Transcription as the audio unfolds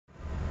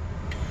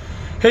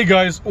Hey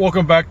guys,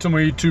 welcome back to my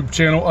YouTube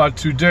channel.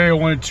 Today I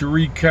wanted to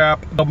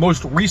recap the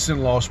most recent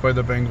loss by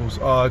the Bengals,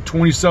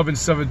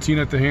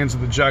 27-17 at the hands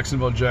of the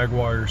Jacksonville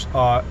Jaguars.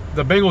 The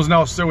Bengals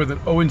now sit with an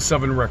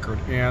 0-7 record,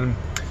 and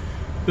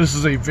this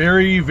is a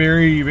very,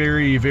 very,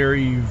 very,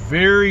 very,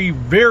 very,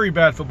 very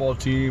bad football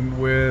team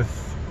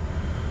with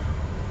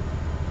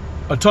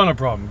a ton of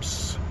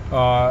problems.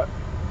 I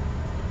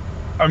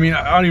mean,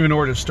 I don't even know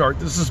where to start.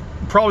 This is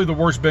probably the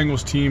worst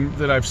Bengals team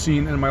that I've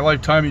seen in my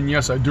lifetime, and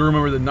yes, I do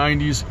remember the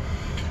 90s.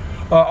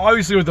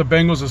 Obviously, with the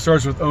Bengals, it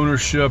starts with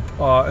ownership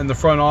in the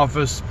front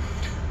office.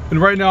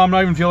 And right now, I'm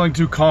not even feeling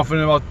too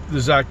confident about the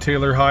Zach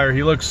Taylor hire.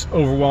 He looks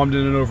overwhelmed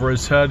in and over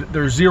his head.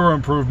 There's zero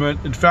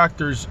improvement. In fact,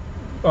 there's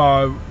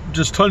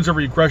just tons of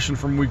regression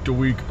from week to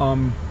week.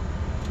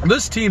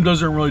 This team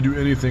doesn't really do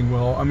anything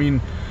well. I mean,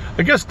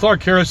 I guess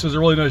Clark Harris does a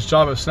really nice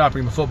job at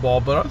snapping the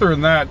football, but other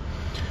than that,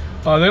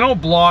 they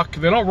don't block.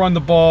 They don't run the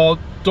ball.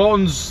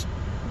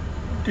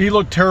 He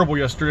looked terrible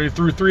yesterday.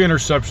 Threw 3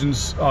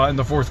 interceptions in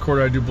the fourth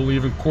quarter, I do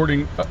believe,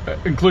 including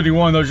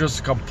one that was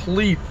just a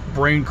complete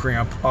brain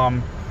cramp.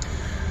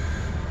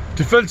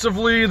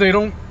 Defensively, they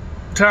don't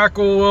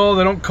tackle well.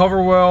 They don't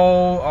cover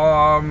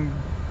well.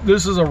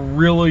 This is a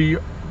really,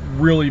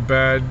 really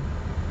bad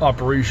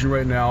operation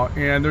right now,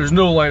 and there's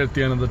no light at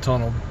the end of the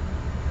tunnel.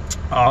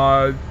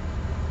 I'll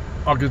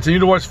continue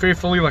to watch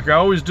faithfully like I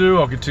always do.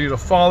 I'll continue to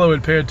follow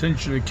and pay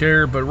attention and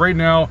care, but right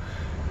now,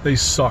 they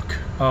suck.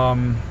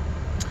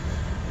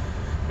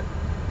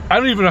 I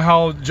don't even know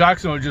how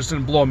Jacksonville just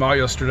didn't blow them out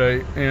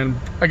yesterday. And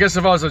I guess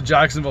if I was a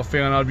Jacksonville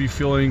fan, I'd be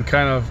feeling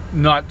kind of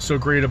not so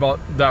great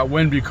about that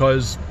win,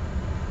 because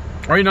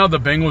right now the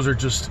Bengals are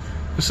just,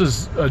 this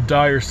is a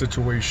dire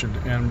situation.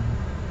 And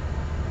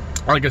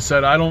like I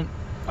said, I don't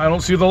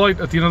see the light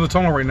at the end of the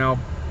tunnel right now.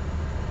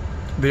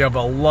 They have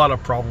a lot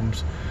of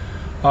problems.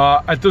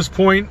 At this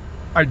point,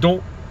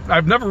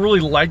 I've never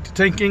really liked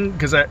tanking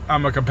because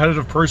I'm a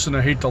competitive person.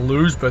 I hate to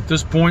lose, but at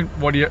this point,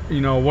 what do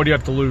you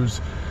have to lose?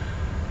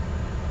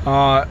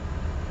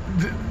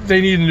 They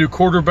need a new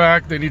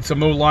quarterback. They need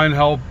some O-line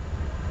help.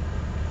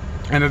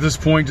 And at this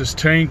point, just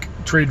tank,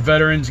 trade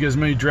veterans, get as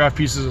many draft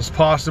pieces as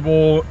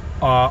possible.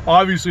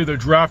 Obviously, their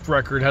draft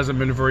record hasn't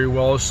been very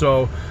well,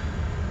 so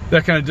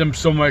that kind of dimmed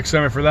some of my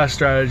excitement for that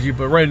strategy.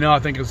 But right now, I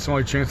think it's the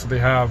only chance that they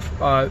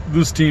have.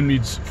 This team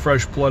needs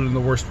fresh blood in the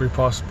worst way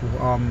possible.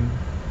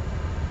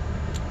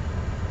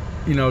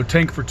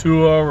 Tank for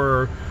Tua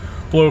or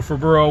blow for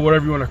Burrow,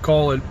 whatever you want to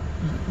call it.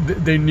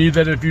 They need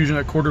that infusion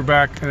at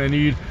quarterback, and they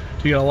need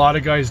to get a lot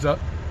of guys that,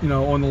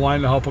 on the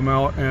line to help them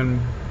out,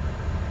 and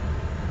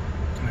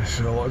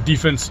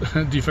defense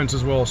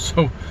as well.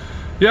 So,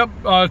 yep,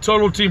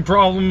 total team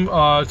problem,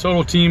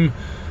 total team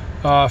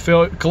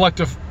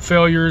collective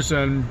failures,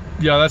 and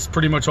yeah, that's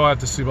pretty much all I have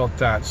to say about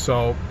that.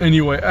 So,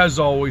 anyway, as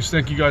always,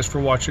 thank you guys for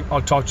watching.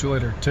 I'll talk to you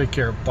later. Take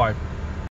care. Bye.